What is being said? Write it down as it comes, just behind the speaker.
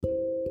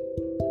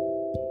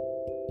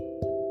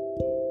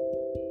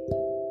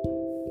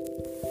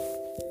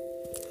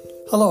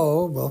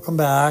Hello, welcome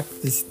back.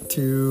 This is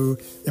to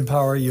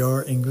empower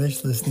your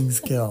English listening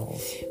skills.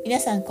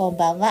 皆さんこん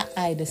ばんは、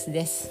アイルス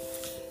です。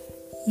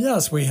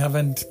Yes, we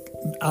haven't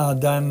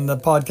done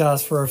the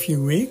podcast for a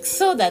few weeks.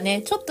 そうだ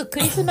ね、ちょっとク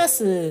リスマ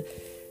ス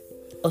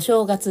お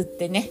正月っ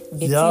てね、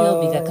月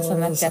曜日が重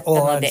なっちゃった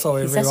ので、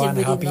 so 久し everyone, ぶ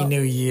りの Happy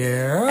New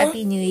Year.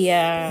 Happy New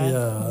Year.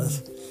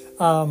 Yes.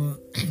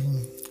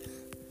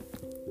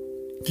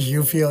 Do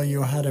you feel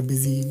you had a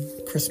busy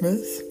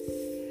Christmas?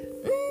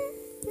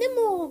 で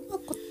も、今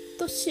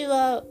年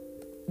は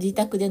自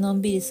宅での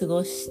んびり過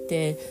ごし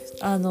て、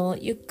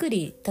ゆっく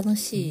り楽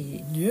し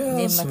い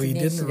年 Yes, 末 we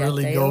年始 didn't だった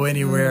really よ。 go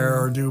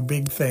anywhere or do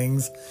big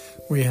things.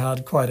 We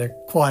had quite a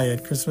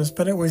quiet Christmas,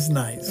 but it was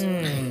nice.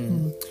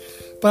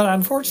 But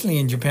unfortunately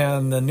in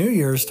Japan, the New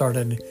Year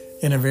started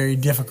in a very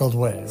difficult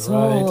way, right?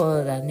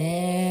 そうだ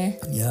ね。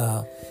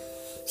Yeah.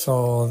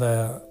 So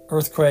the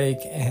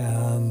earthquake,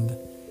 and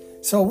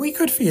so we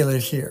could feel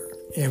it here.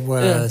 It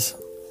was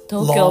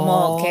東京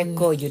も結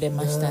構揺れ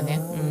ましたね。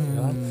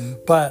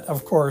But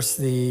of course,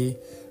 the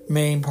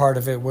main part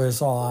of it was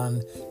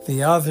on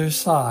the other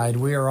side.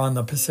 We are on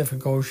the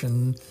Pacific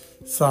Ocean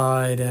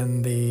side,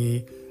 and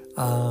it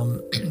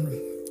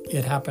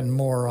happened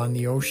more on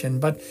the ocean.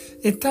 But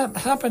that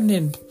happened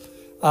in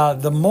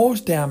the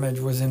most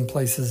damage was in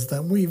places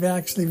that we've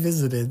actually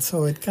visited.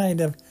 So it kind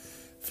of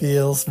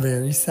feels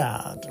very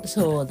sad.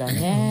 そうだ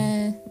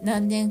ね。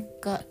何年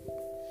か。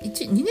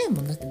2年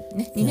もなって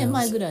ね、2年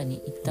前ぐらいに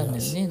行ったの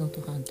よね、能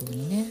登半島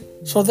にね。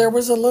So there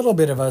was a little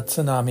bit of a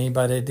tsunami,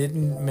 but it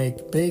didn't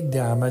make big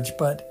damage.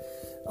 But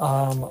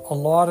a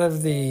lot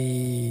of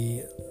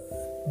the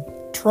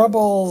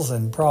troubles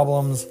and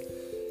problems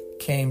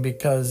came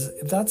because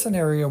that's an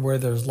area where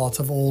there's lots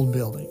of old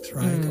buildings,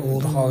 right?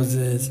 Old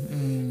houses.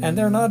 And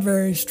they're not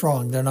very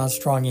strong. They're not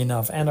strong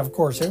enough. And of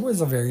course, it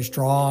was a very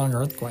strong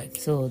earthquake.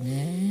 そう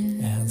ね。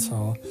 And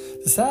so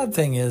the sad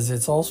thing is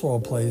it's also a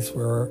place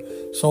where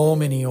so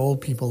many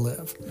old people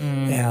live.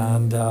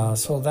 And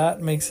so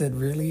that makes it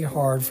really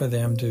hard for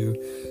them to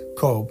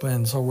cope.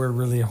 And so we're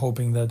really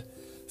hoping that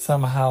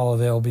somehow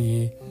they'll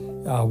be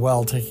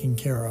well taken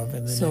care of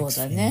in the next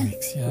few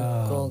weeks.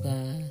 Yeah. 復興が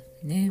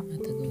ね、ま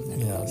たどうな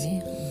るか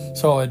ね。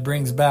So it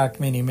brings back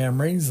many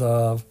memories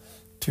of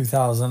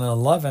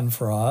 2011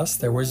 for us.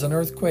 There was an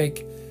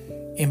earthquake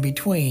in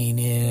between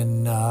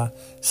in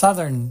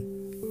southwestern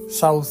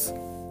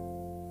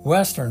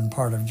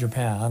part of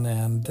Japan,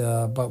 and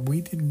but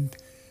we didn't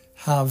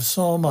have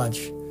so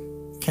much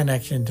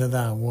connection to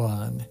that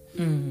one.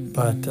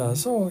 But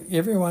so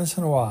every once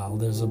in a while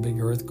there's a big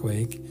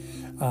earthquake.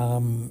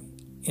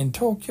 In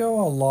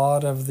Tokyo, a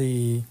lot of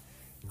the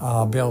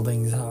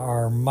buildings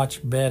are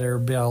much better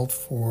built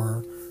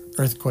for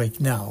earthquake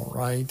now,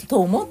 right? と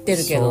思って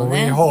るけど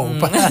ね。 So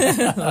we hope.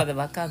 まだ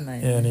わかんない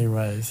ね。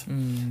 Anyways,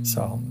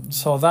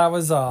 so that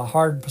was a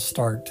hard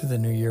start to the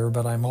new year,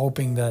 but I'm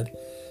hoping that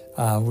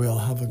we'll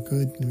have a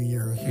good new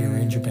year here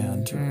in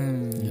Japan too.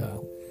 Yeah.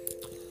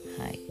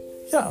 はい。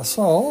 Yeah,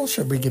 so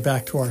should we get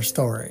back to our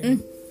story?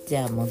 じ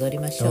ゃあ戻り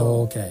まし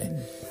ょう。 Okay.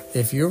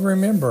 If you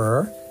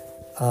remember,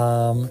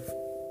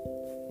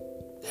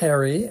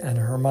 Harry and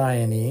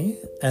Hermione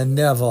and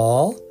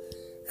Neville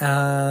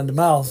and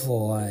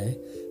Malfoy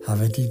have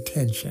a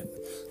detention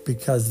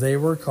because they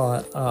were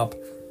caught up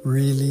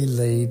really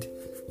late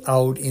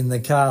out in the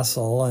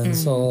castle. And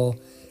so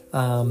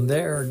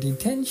their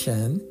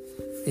detention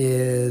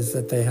is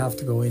that they have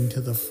to go into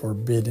the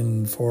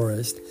forbidden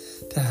forest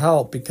to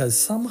help because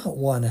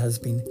someone has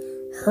been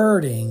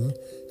hurting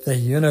the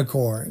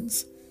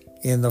unicorns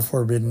in the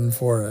forbidden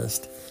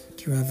forest.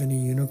 Do you have any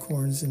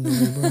unicorns in the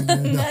neighborhood?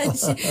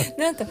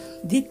 なんか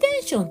ディテ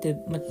ンションって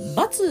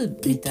罰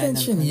みたい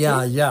な感じ。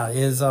 Yeah,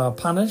 is a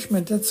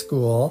punishment at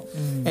school,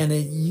 and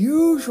it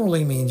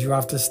usually means you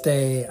have to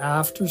stay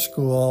after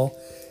school,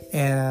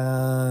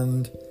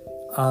 and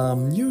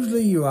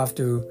usually you have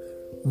to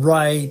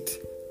write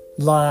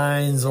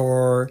lines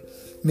or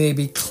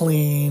maybe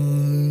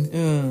clean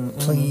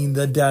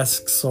the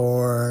desks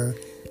or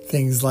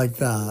things like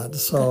that.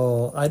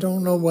 So I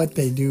don't know what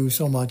they do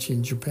so much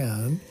in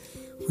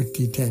Japan.With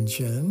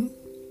detention.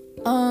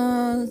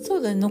 そ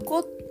うだね。残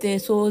って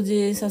掃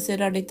除させ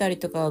られたり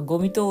とか、ゴ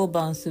ミ当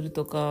番する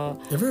とか。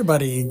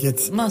 Everybody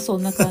gets まあそ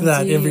んな感じ、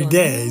that every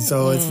day,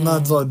 so it's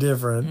not so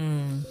different.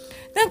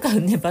 なんか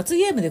ね、罰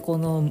ゲームでこ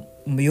の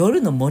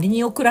夜の森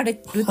に送られる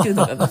っていう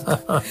のがなん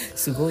か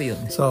すごいよ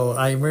ね。So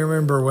I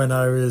remember when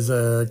I was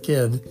a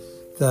kid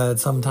that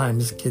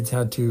sometimes kids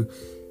had to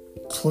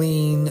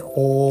clean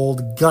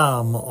old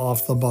gum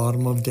off the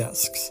bottom of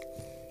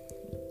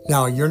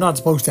desks.Now, you're not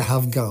supposed to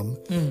have gum,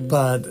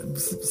 but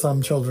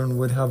some children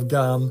would have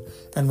gum,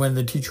 and when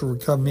the teacher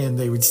would come in,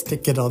 they would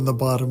stick it on the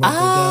bottom of the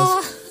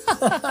desk.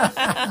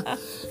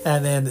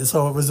 And then,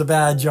 so it was a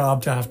bad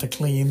job to have to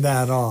clean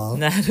that off.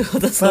 なるほ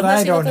ど、そんな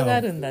仕事が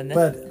あるんだね。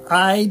But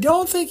I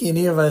don't think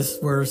any of us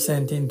were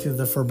sent into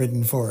the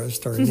forbidden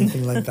forest or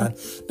anything like that.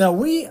 Now,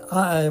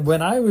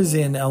 when I was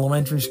in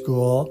elementary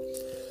school,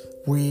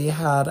 we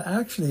had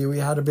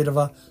a bit of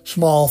a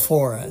small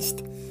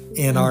forest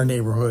in our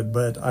neighborhood,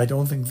 but I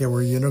don't think there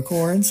were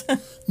unicorns.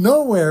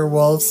 No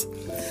werewolves.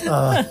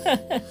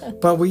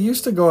 But we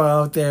used to go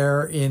out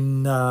there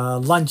in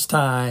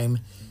lunchtime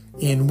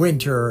in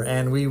winter,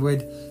 and we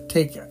would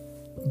take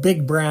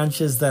big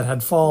branches that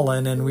had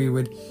fallen, and we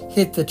would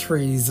hit the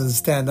trees and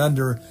stand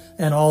under,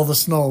 and all the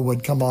snow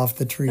would come off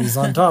the trees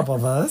on top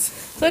of us.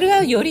 それ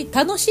はより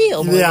楽しい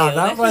思い出よね。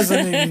Yeah, that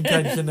wasn't an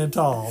intention at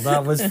all.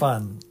 That was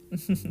fun.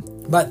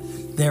 But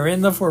they're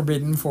in the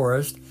Forbidden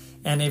Forest,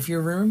 and if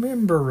you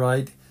remember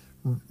right,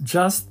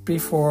 just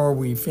before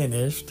we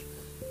finished,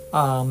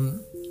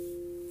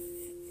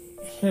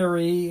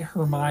 Harry,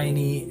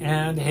 Hermione,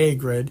 and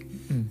Hagrid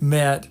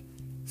met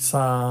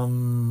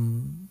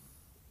some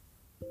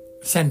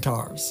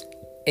centaurs.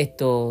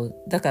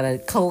 だから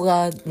顔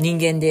が人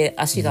間で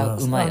足が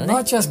うまいよね。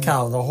Not just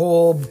cow, the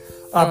whole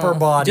upper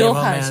body 上 of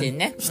a 半 man 身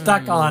ね。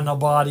stuck on the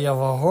body of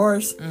a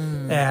horse.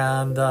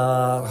 And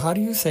how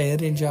do you say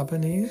it in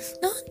Japanese?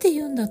 なんて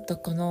言うんだった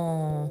か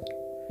な。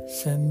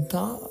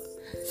Centaur?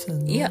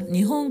 いや、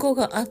日本語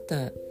があっ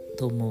た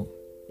と思う。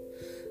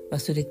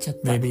忘れちゃっ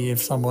た。 Maybe if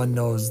someone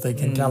knows, they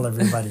can tell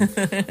everybody.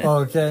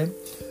 Okay.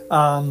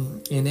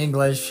 In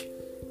English,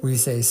 we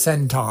say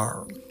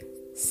centaur.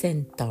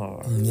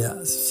 centaur.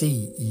 Yes,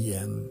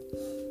 C-E-N.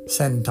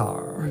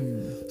 Centaur.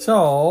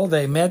 So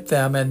they met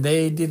them, and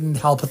they didn't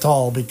help at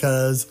all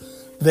because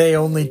they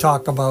only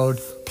talk about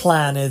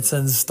planets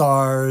and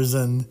stars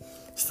and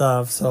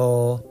stuff.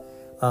 So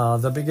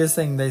the biggest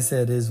thing they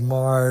said is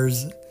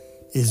Mars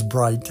is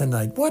bright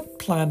tonight. What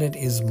planet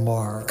is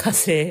Mars? 火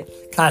星。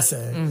 Kase.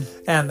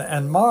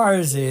 And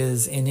Mars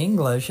is, in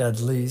English at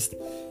least,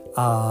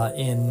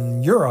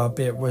 in Europe,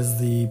 it was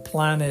the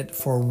planet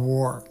for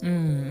war.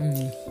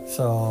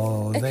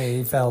 So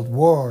they felt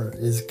war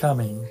is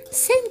coming.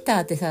 センタ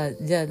ーってさ、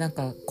じゃあなん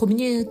かコミ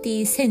ュニテ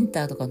ィセン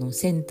ターとかの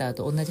センター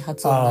と同じ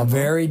発音なの？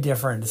 Very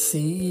different.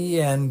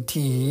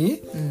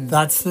 C-E-N-T,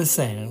 that's the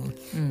same.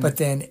 But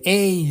then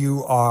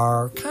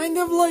A-U-R, kind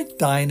of like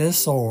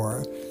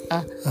dinosaur.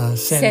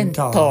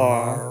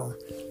 Centaur.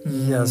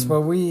 Yes,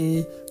 but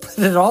we put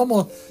it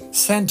almost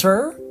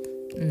center,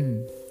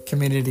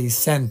 community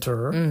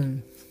center,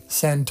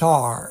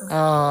 centaur.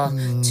 ああ、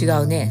違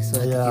うね。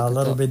そうや Yeah, って a 聞くと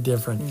little bit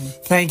different.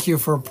 Thank you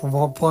for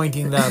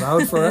pointing that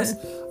out for us.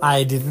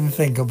 I didn't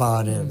think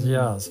about it.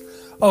 Yes.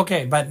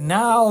 Okay, but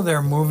now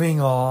they're moving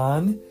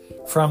on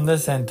from the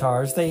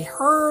centaurs. They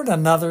heard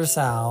another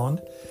sound,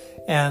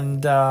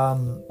 and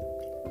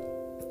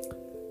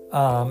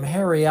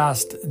Harry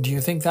asked, "Do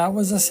you think that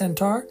was a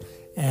centaur?"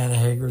 And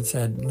Hagrid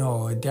said,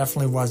 "No, it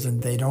definitely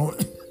wasn't. They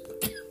don't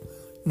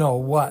know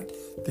what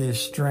this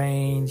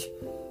strange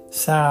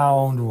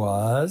sound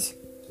was."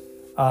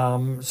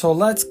 So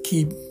let's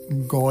keep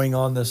going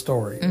on the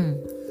story.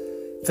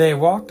 They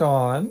walked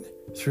on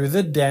through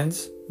the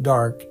dense,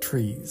 dark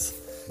trees.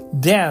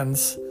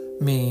 Dense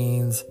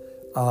means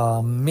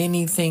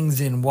many things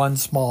in one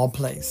small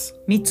place.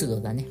 密度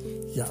だね。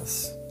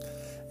 Yes.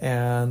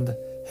 And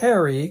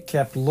Harry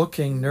kept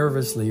looking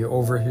nervously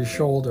over his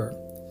shoulder.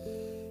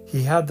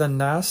 He had the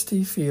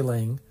nasty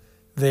feeling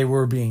they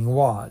were being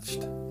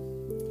watched.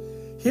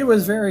 He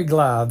was very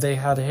glad they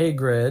had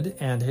Hagrid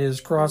and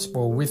his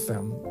crossbow with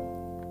them.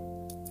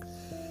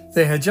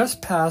 They had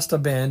just passed a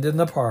bend in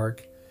the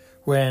park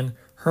when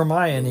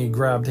Hermione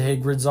grabbed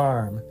Hagrid's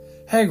arm.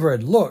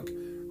 "Hagrid, look!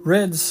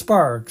 Red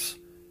sparks!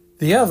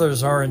 The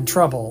others are in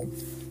trouble."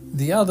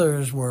 The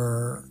others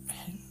were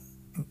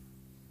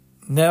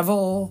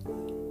Neville,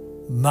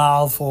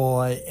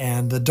 Malfoy,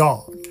 and the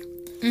dog.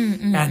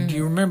 And do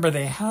you remember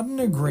they had an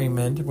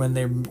agreement when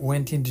they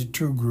went into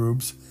two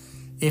groups?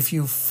 If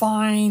you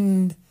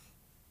find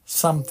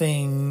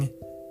something,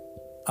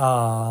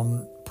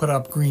 put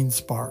up green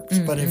sparks.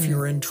 But if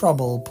you're in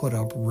trouble, put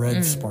up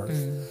red sparks.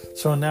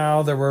 So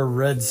now there were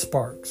red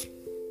sparks.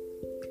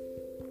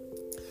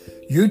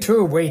 "You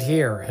two wait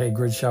here,"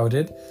 Hagrid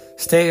shouted.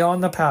 "Stay on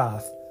the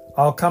path.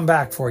 I'll come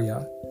back for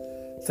you."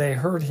 They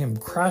heard him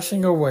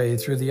crashing away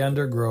through the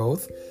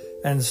undergrowth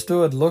and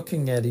stood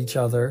looking at each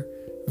other,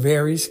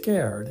 very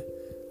scared,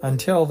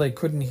 until they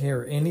couldn't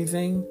hear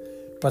anything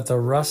but the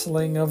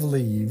rustling of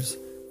leaves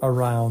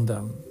around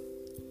them.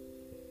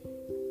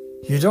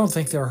 "You don't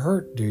think they're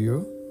hurt, do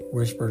you?"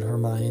 whispered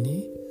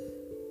Hermione.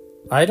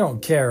 "I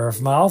don't care if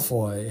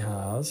Malfoy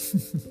has,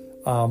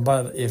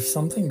 but if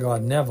something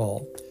got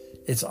Neville,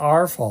 it's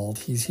our fault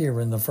he's here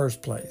in the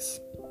first place."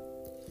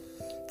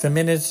 The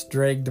minutes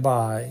dragged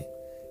by.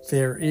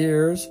 Their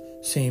ears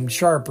seemed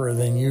sharper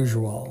than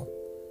usual.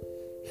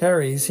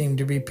 Harry seemed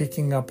to be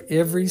picking up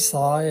every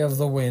sigh of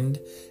the wind,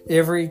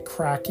 every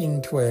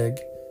cracking twig.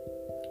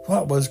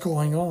 What was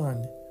going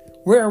on?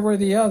 Where were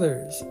the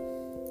others?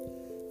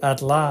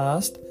 At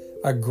last,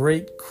 a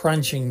great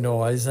crunching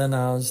noise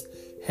announced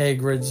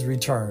Hagrid's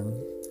return.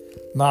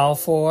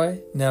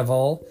 Malfoy,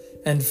 Neville,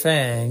 and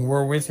Fang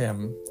were with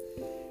him.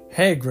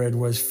 Hagrid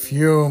was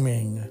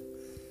fuming.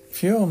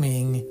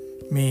 Fuming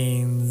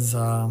means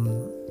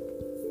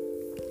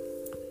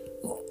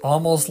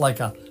almost like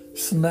a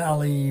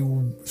smelly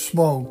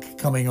smoke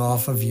coming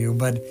off of you,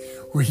 but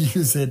we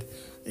use it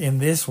in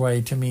this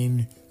way to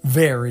mean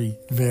very,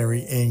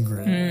 very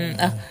angry.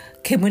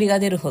 煙が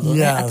出るほど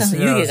ね、頭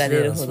の湯気が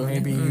出るほどね。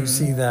Maybe you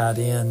see that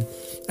in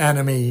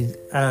anime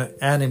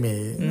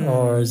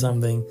or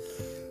something.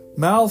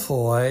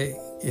 Malfoy,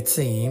 it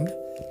seemed,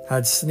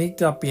 had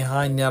sneaked up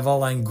behind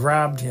Neville and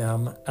grabbed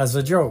him as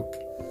a joke.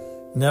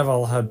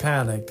 Neville had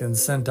panicked and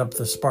sent up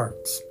the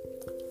sparks.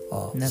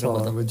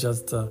 So it was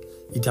just a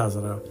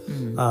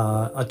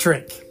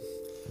trick.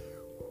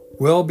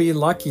 We'll be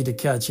lucky to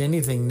catch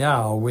anything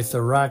now with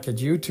the racket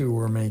you two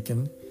were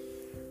making.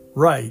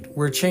 Right,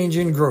 we're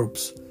changing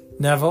groups.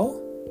 Neville,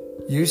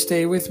 you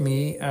stay with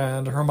me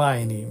and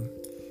Hermione.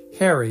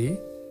 Harry,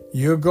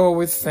 you go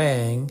with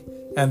Fang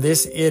and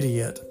this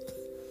idiot.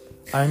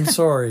 I'm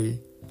sorry,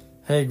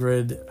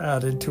 Hagrid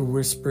added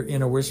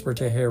in a whisper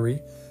to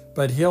Harry,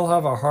 but he'll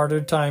have a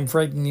harder time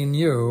frightening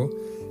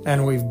you,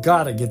 and we've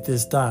got to get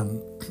this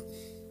done.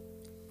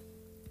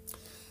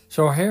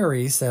 So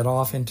Harry set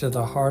off into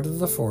the heart of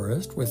the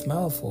forest with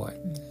Malfoy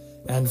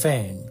and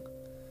Fang.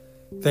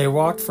 They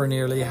walked for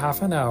nearly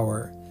half an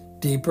hour,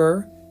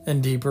 deeper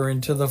and deeper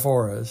into the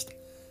forest,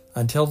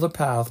 until the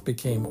path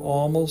became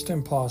almost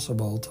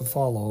impossible to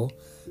follow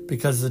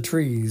because the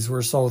trees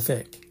were so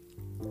thick.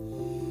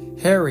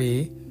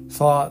 Harry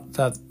thought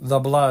that the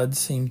blood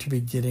seemed to be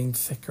getting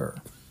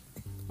thicker.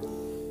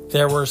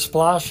 There were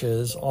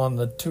splashes on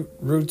the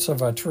roots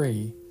of a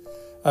tree,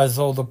 as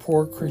though the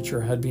poor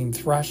creature had been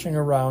thrashing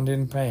around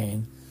in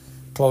pain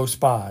close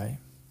by.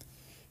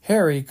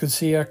 Harry could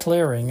see a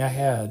clearing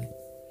ahead,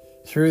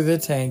 through the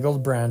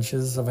tangled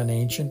branches of an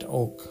ancient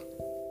oak.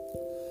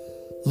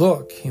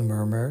 Look, he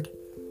murmured,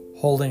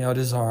 holding out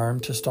his arm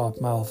to stop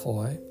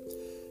Malfoy.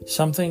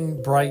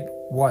 Something bright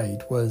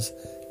white was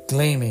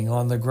gleaming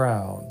on the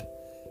ground.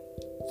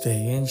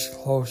 They inched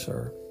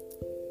closer.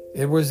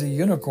 It was a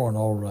unicorn,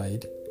 all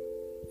right,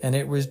 and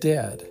it was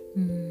dead.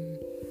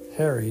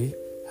 Harry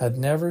had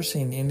never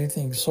seen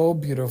anything so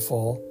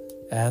beautiful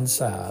and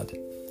sad.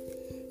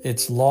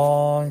 Its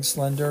long,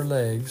 slender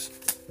legs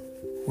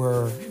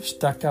were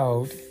stuck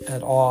out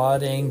at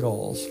odd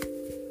angles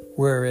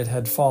where it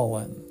had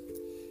fallen,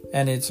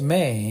 and its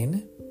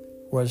mane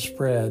was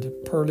spread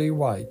pearly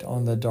white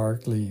on the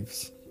dark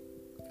leaves.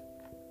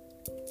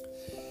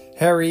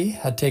 Harry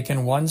had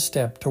taken one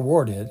step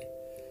toward it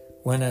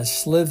when a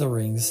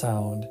slithering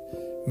sound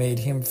made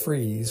him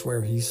freeze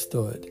where he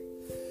stood.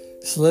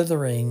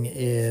 Slithering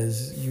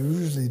is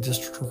usually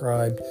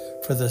described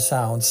for the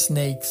sound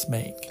snakes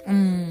make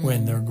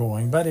when they're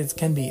going, but it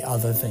can be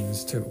other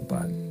things too,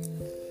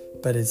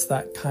 but it's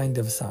that kind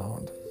of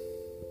sound.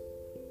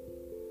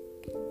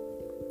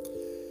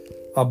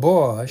 A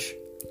bush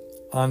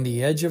on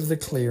the edge of the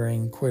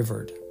clearing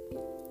quivered.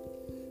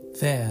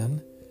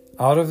 Then,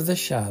 out of the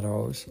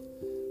shadows,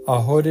 a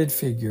hooded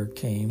figure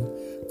came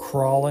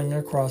crawling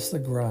across the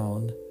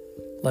ground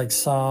like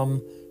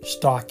some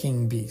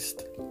stalking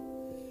beast.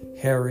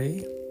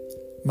 Harry,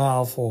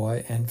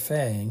 Malfoy, and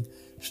Fang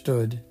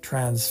stood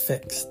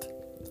transfixed.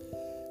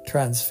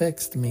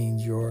 Transfixed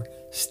means you're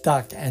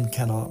stuck and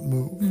cannot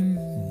move.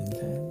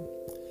 Okay.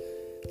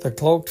 The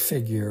cloaked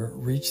figure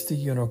reached the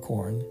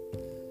unicorn,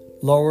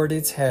 lowered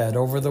its head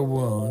over the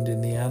wound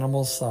in the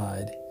animal's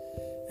side,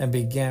 and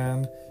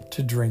began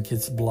to drink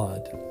its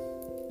blood.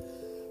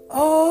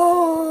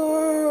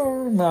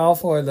 Oh!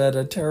 Malfoy let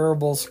a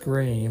terrible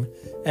scream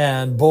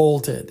and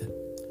bolted.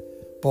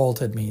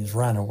 Bolted means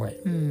ran away.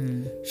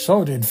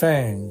 So did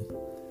Fang.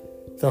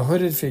 The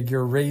hooded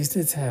figure raised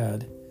its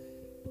head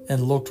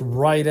and looked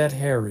right at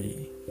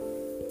Harry.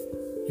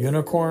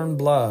 Unicorn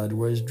blood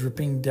was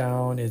dripping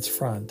down its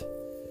front.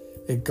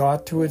 It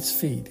got to its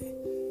feet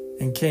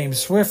and came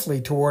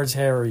swiftly towards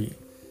Harry.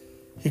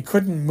 He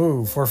couldn't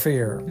move for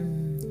fear.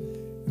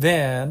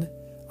 Then,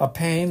 a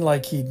pain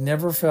like he'd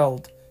never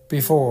felt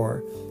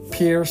before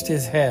pierced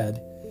his head.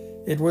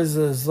 It was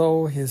as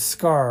though his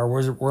scar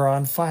were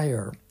on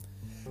fire.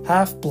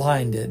 Half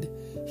blinded,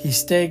 he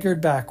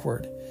staggered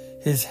backward.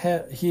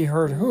 He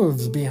heard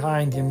hooves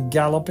behind him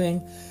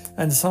galloping,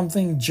 and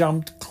something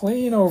jumped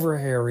clean over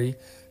Harry,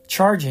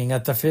 charging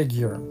at the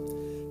figure.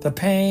 The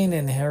pain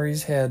in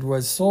Harry's head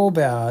was so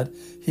bad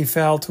he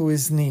fell to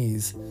his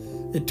knees.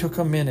 It took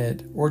a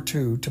minute or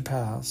two to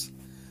pass.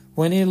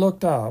 When he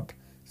looked up,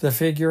 the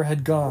figure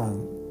had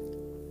gone.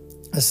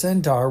 A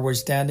centaur was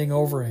standing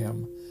over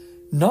him,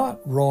 not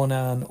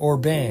Ronan or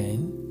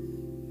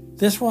Bane.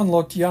 This one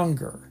looked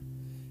younger.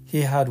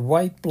 He had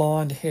white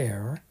blonde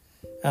hair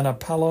and a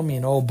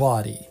palomino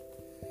body.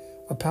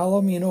 A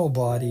palomino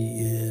body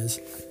is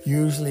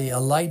usually a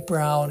light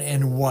brown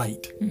and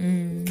white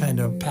kind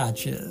of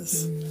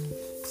patches.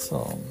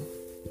 So,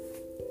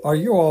 are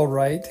you all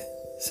right?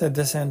 Said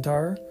the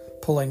centaur,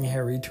 pulling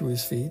Harry to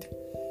his feet.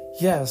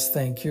 Yes,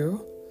 thank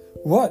you.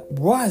 What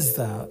was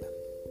that?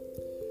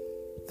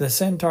 The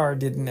centaur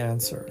didn't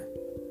answer.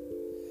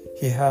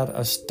 He had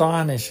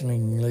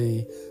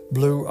astonishingly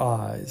blue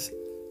eyes,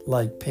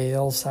 like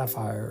pale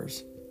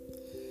sapphires.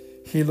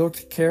 He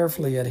looked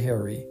carefully at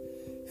Harry.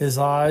 his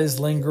eyes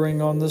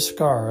lingering on the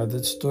scar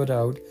that stood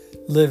out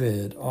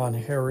livid on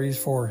Harry's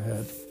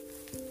forehead.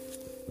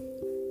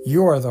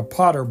 "You are the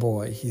Potter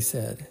boy," he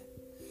said.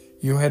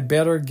 "You had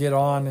better get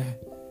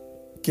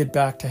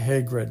back to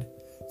Hagrid.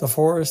 The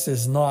forest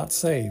is not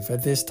safe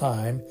at this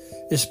time,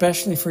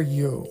 especially for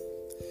you.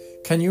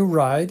 Can you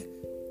ride?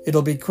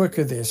 It'll be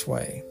quicker this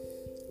way.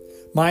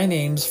 My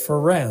name's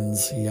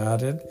Ferenz," he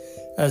added,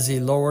 as he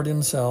lowered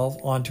himself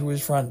onto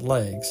his front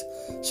legs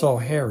so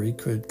Harry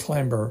could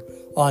clamber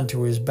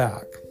onto his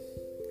back.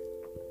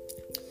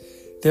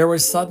 There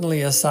was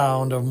suddenly a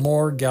sound of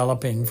more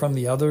galloping from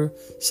the other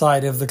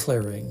side of the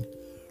clearing.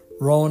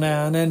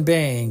 Ronan and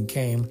Bane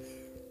came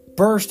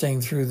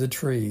bursting through the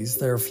trees,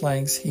 their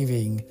flanks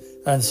heaving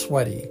and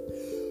sweaty.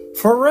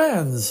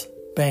 "Ferenz!"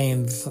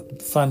 Bane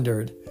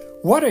thundered.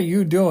 "What are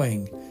you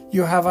doing?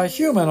 You have a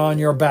human on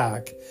your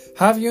back.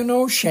 Have you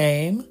no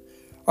shame?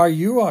 Are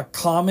you a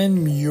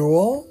common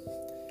mule?"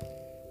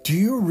 "Do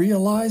you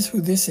realize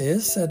who this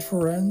is?" said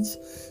Ferenz.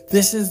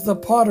 "This is the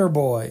Potter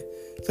boy.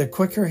 The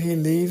quicker he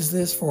leaves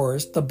this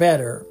forest, the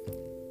better."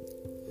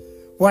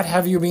 "What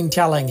have you been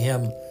telling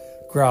him?"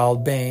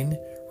 growled Bane.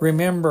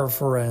 "Remember,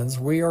 Ferenz,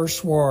 we are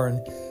sworn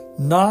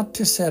not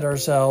to set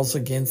ourselves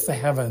against the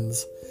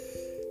heavens.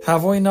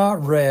 Have we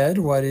not read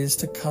what is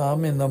to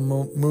come in the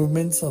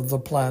movements of the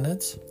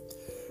planets?"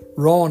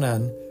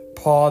 Ronan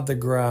pawed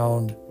the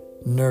ground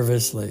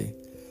nervously.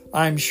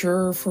 "I'm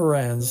sure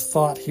Ferenz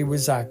thought he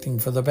was acting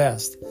for the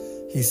best,"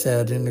 he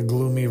said in a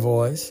gloomy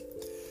voice.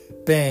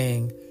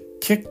 Bane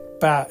kicked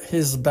back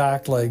his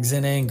back legs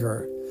in anger.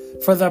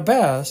 "For the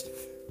best?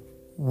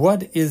 What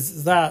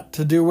is that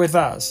to do with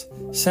us?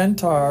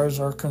 Centaurs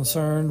are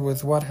concerned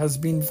with what has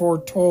been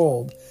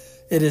foretold.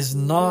 It is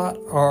not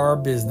our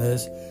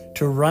business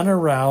to run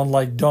around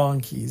like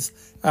donkeys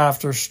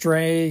after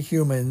stray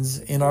humans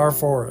in our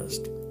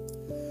forest."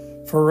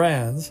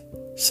 Ferenz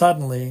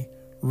suddenly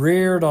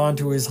reared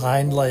onto his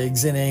hind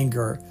legs in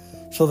anger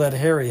so that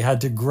Harry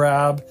had to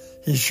grab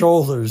his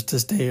shoulders to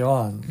stay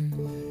on.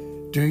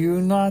 "Do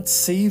you not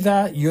see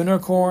that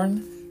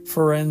unicorn?"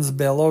 Ferenz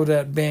bellowed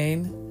at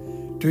Bane.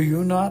 "Do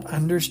you not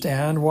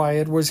understand why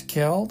it was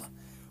killed?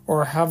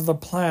 Or have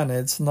the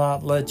planets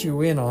not let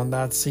you in on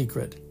that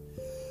secret?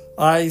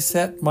 I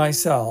set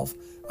myself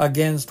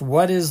against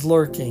what is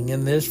lurking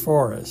in this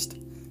forest,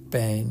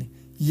 Bane.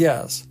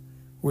 Yes,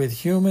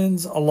 with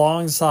humans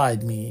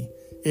alongside me,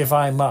 if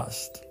I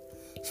must."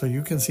 So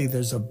you can see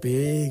there's a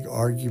big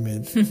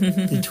argument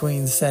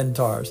between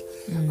centaurs.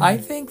 I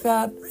think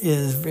that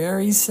is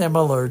very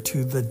similar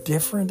to the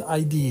different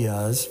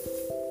ideas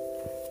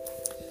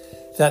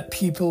that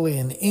people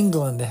in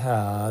England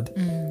had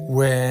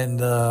when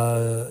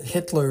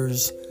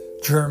Hitler's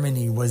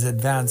Germany was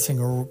advancing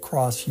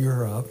across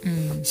Europe.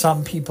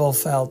 Some people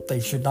felt they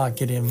should not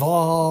get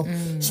involved.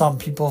 Some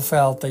people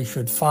felt they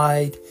should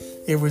fight.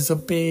 It was a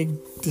big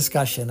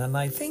discussion, and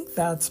I think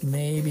that's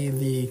maybe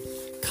the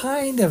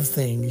kind of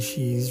thing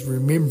she's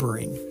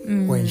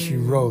remembering when she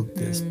wrote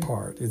this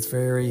part. It's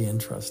very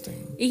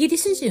interesting. イギリ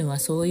ス人は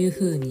そういう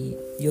ふうに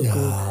よく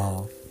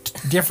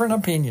different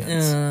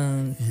opinions.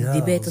 デ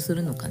ィベートす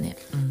るのかね。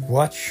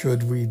What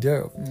should we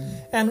do?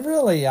 And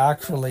really,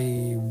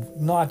 actually,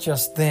 not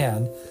just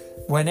then,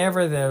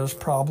 whenever there's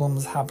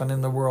problems happen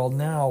in the world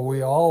now,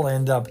 we all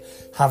end up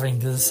having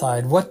to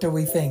decide, what do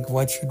we think?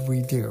 What should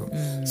we do?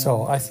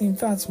 So I think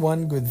that's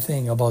one good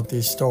thing about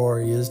this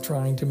story, is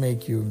trying to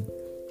make you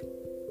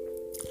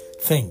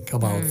think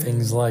about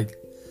things like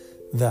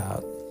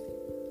that.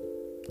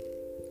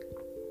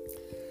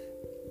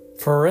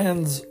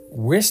 Ferenz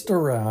whisked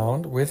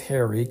around with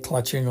Harry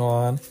clutching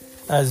on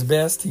as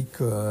best he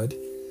could.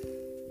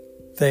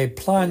 They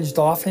plunged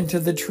off into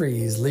the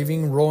trees,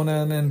 leaving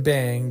Ronan and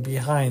Bang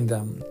behind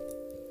them.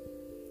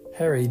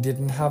 Harry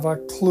didn't have a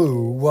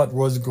clue what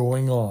was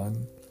going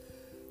on.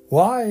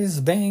 "Why is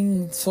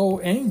Bang so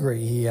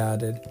angry?" he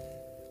added.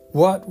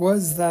 "What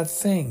was that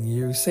thing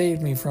you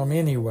saved me from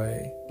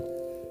anyway?"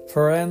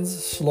 Ferenz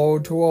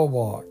slowed to a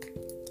walk,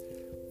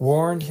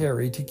 warned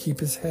Harry to keep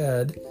his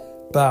head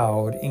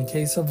bowed in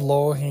case of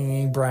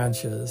low-hanging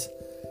branches,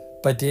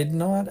 but did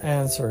not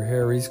answer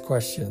Harry's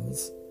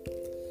questions.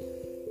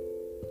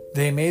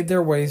 They made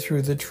their way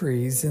through the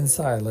trees in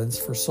silence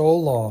for so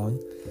long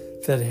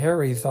that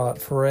Harry thought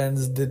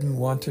Ferenz didn't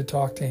want to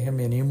talk to him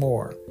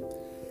anymore.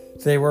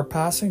 They were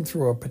passing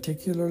through a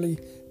particularly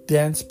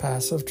dense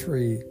patch of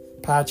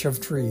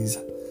trees,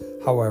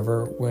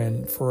 however,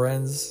 when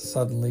Ferenz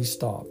suddenly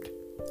stopped.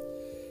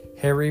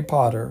 "Harry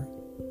Potter,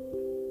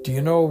 do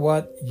you know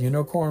what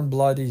unicorn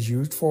blood is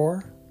used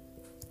for?"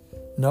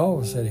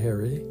 "No," said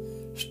Harry,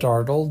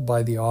 startled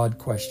by the odd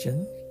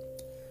question.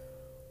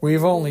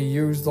 "We've only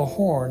used the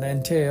horn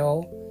and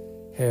tail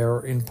hair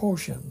in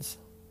potions."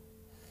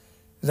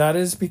 "That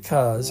is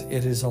because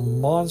it is a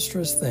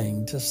monstrous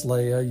thing to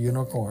slay a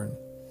unicorn,"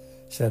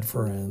 said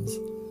Ferenz.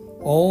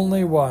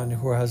 "Only one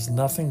who has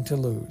nothing to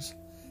lose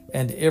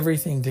and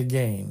everything to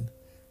gain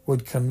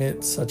would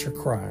commit such a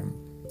crime.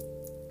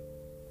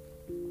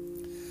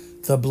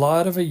 The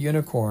blood of a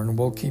unicorn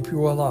will keep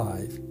you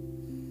alive,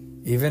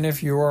 even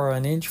if you are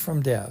an inch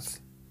from death.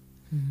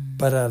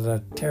 but at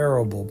a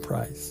terrible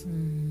price.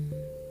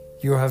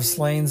 You have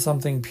slain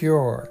something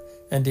pure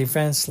and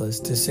defenseless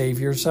to save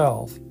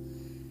yourself,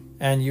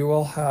 and you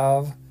will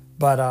have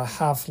but a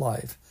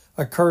half-life,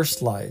 a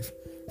cursed life,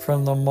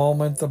 from the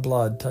moment the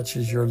blood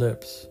touches your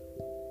lips.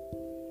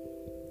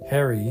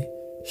 Harry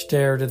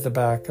stared at the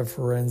back of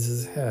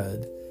Ferenz's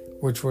head,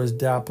 which was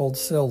dappled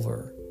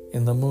silver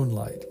in the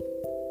moonlight.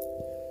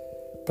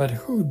 But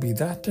who'd be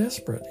that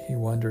desperate, he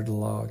wondered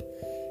aloud.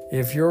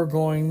 If you're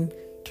going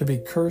to be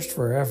cursed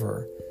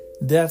forever,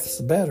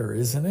 death's better,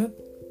 isn't it?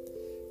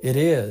 It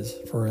is,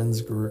 Ferenz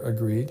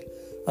agreed,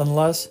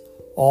 unless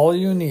all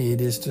you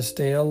need is to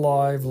stay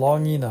alive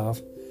long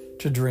enough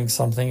to drink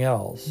something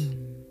else.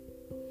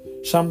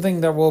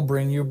 Something that will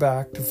bring you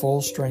back to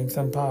full strength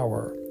and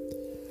power.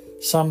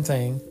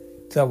 Something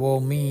that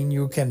will mean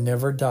you can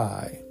never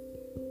die.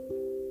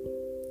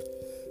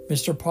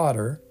 Mr.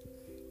 Potter,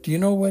 do you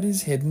know what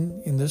is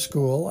hidden in the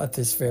school at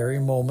this very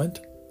moment?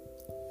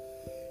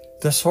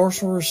 The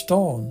Sorcerer's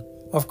Stone,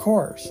 of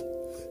course.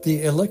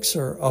 The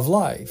elixir of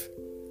life.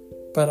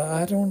 But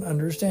I don't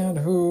understand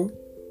who...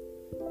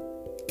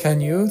 Can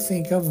you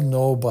think of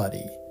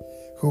nobody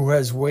who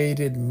has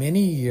waited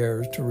many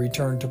years to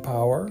return to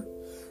power?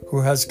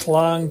 Who has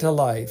clung to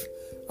life,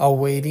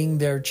 awaiting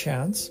their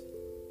chance?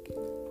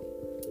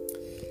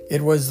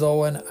 It was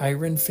though an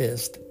iron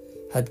fist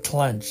had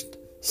clenched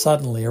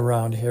suddenly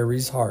around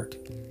Harry's heart.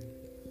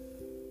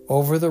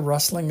 Over the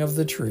rustling of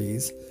the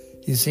trees,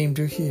 he seemed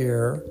to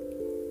hear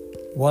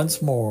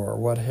once more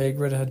what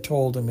Hagrid had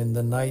told him in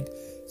the night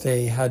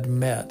they had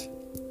met.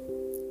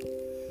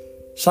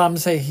 Some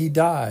say he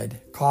died,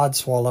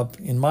 Codswallop,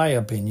 in my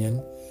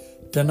opinion.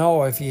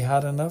 Dunno if he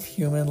had enough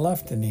human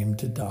left in him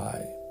to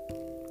die.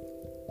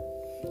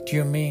 Do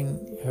you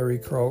mean, Harry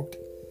croaked,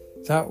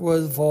 that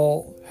was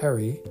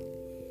Harry?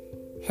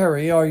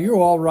 Harry, are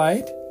you all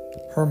right?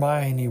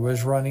 Hermione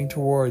was running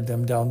toward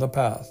them down the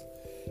path,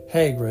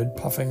 Hagrid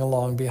puffing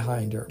along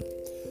behind her.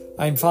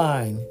 I'm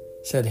fine,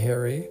 said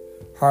Harry,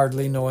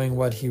 hardly knowing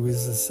what he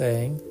was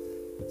saying.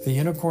 The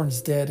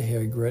unicorn's dead,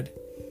 Hagrid.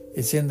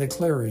 It's in the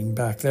clearing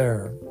back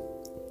there.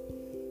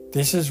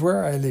 This is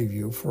where I leave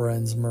you,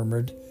 Ferenz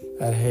murmured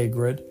at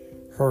Hagrid,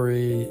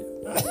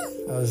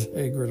 as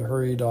Hagrid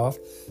hurried off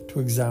to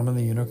examine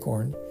the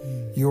unicorn.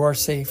 You are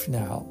safe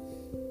now.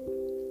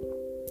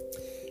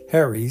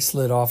 Harry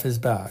slid off his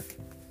back.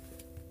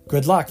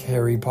 Good luck,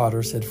 Harry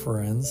Potter, said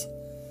Ferenz.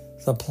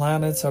 The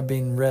planets have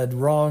been read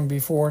wrong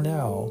before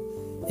now,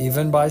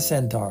 even by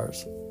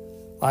centaurs.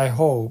 I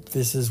hope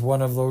this is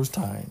one of those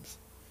times.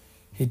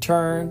 He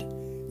turned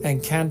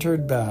and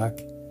cantered back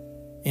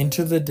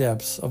into the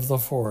depths of the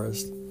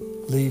forest,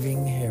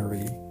 leaving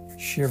Harry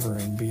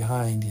shivering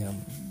behind him.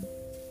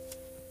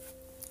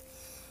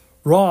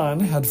 Ron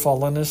had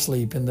fallen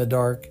asleep in the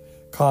dark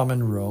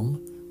common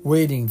room,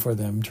 waiting for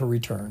them to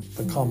return,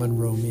 the common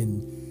room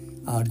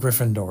in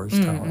Gryffindor's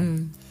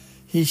tower.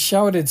 He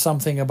shouted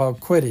something about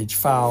Quidditch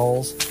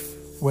fouls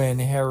when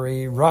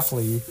Harry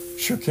roughly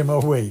shook him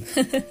awake.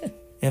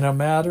 In a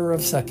matter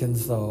of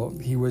seconds, though,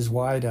 he was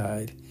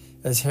wide-eyed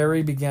as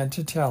Harry began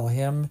to tell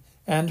him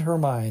and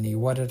Hermione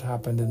what had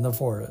happened in the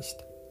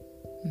forest.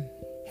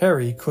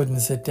 Harry couldn't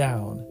sit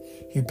down.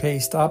 He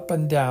paced up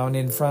and down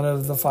in front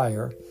of the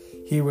fire.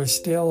 He was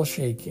still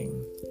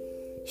shaking.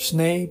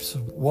 Snape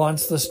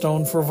wants the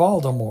stone for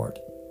Voldemort,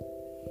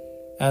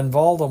 and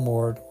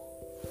Voldemort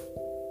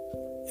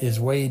is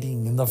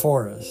waiting in the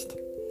forest.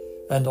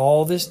 And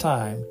all this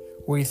time,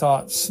 we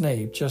thought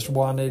Snape just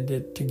wanted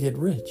it to get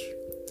rich.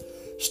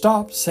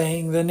 Stop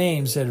saying the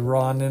name, said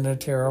Ron in a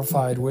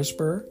terrified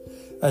whisper,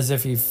 as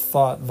if he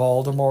thought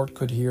Voldemort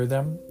could hear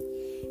them.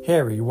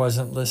 Harry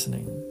wasn't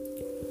listening.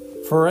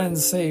 Ferenz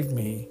saved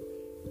me,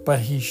 but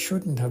he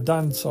shouldn't have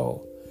done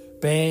so.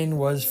 Bane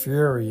was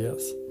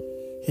furious.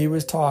 He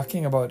was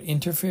talking about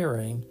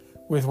interfering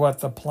with what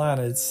the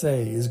planets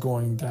say is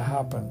going to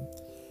happen.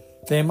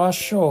 They must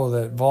show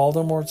that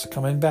Voldemort's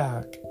coming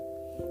back.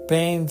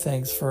 Bane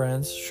thinks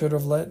Ferenz should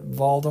have let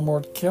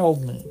Voldemort kill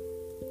me.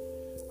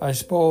 I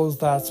suppose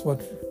that's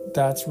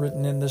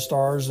written in the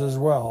stars as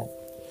well.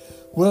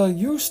 Will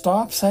you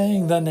stop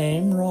saying the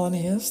name, Ron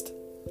hissed.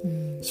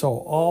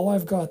 So all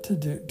I've got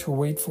to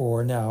wait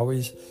for now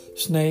is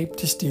Snape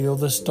to steal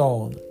the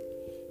stone,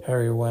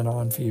 Harry went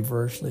on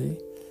feverishly.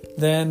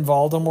 Then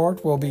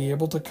Voldemort will be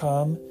able to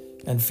come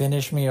and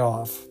finish me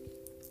off.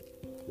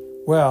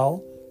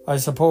 Well, I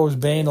suppose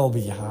Bane will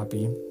be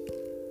happy.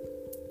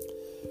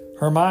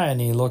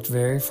 Hermione looked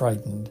very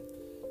frightened,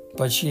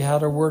 but she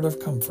had a word of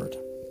comfort.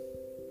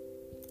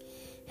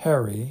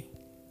 Harry,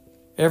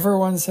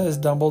 everyone says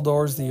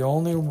Dumbledore's the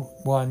only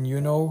one you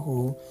know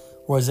who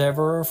was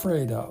ever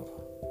afraid of.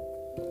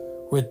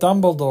 With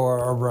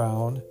Dumbledore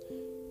around,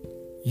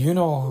 you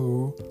know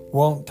who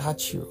won't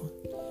touch you.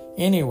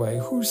 Anyway,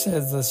 who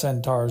says the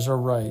centaurs are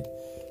right?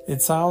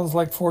 It sounds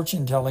like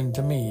fortune-telling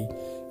to me,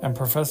 and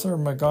Professor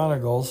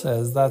McGonagall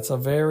says that's a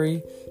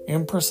very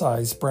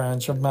imprecise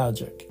branch of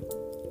magic.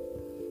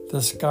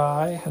 The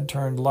sky had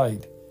turned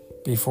light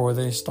before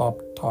they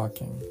stopped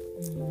talking.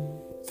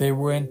 They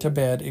went to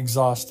bed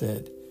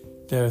exhausted.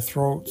 their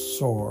throats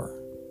sore.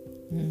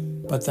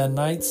 But the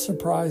night's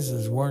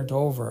surprises weren't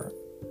over.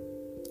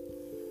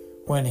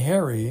 When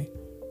Harry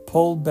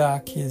pulled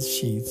back his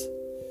sheets,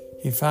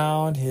 he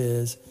found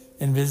his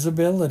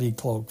invisibility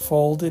cloak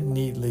folded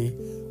neatly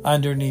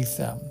underneath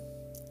them.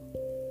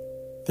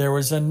 There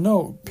was a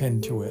note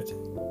pinned to it,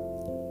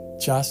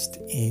 just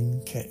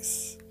in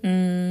case.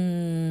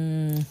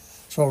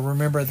 So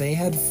remember, they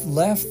had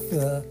left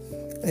the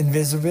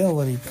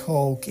invisibility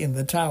cloak in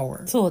the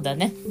tower. そうだ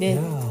ね。で、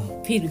フ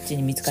ィルチ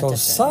に見つかっちゃった。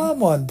So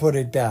someone put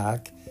it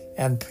back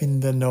and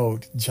pinned the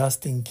note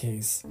just in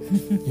case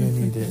you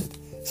need it.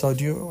 So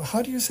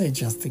how do you say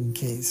just in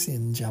case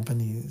in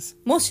Japanese?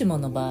 もしも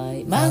の場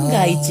合、万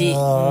が一。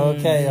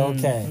Okay.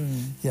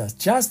 Yes,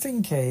 just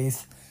in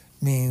case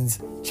means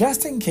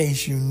just in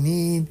case you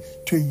need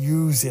to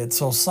use it.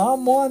 So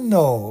someone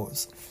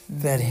knows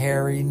that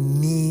Harry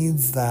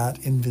needs that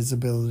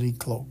invisibility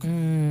cloak.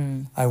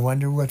 I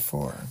wonder what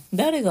for.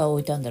 誰が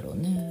置いたんだろう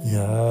ね。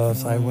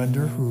Yes, I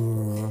wonder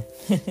who.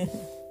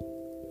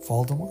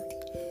 Voldemort?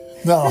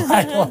 No,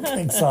 I don't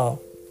think so.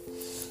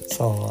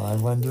 So I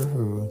wonder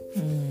who.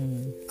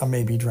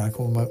 Maybe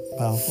Draco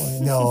Malfoy?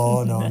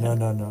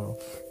 No.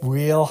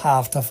 We'll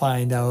have to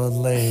find out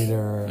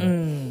later.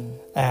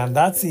 And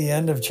that's the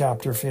end of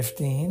chapter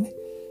 15.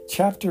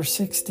 Chapter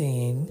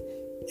 16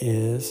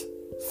 is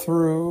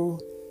through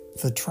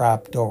the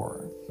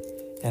trapdoor.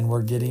 And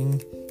we're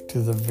getting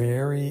to the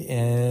very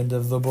end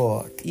of the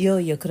book. いよ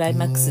いよクライ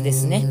マックスで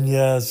すね。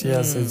Yes,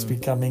 it's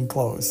becoming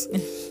close.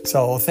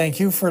 So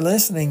thank you for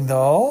listening,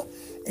 though.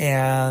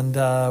 And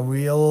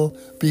we'll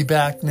be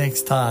back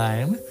next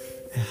time.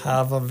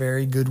 Have a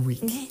very good week.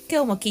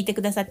 今日も聞いて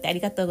くださってあり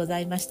がとうござ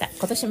いました。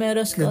今年もよ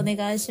ろしくお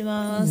願いし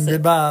ます。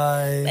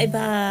Goodbye. バイ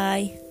バ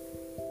イ。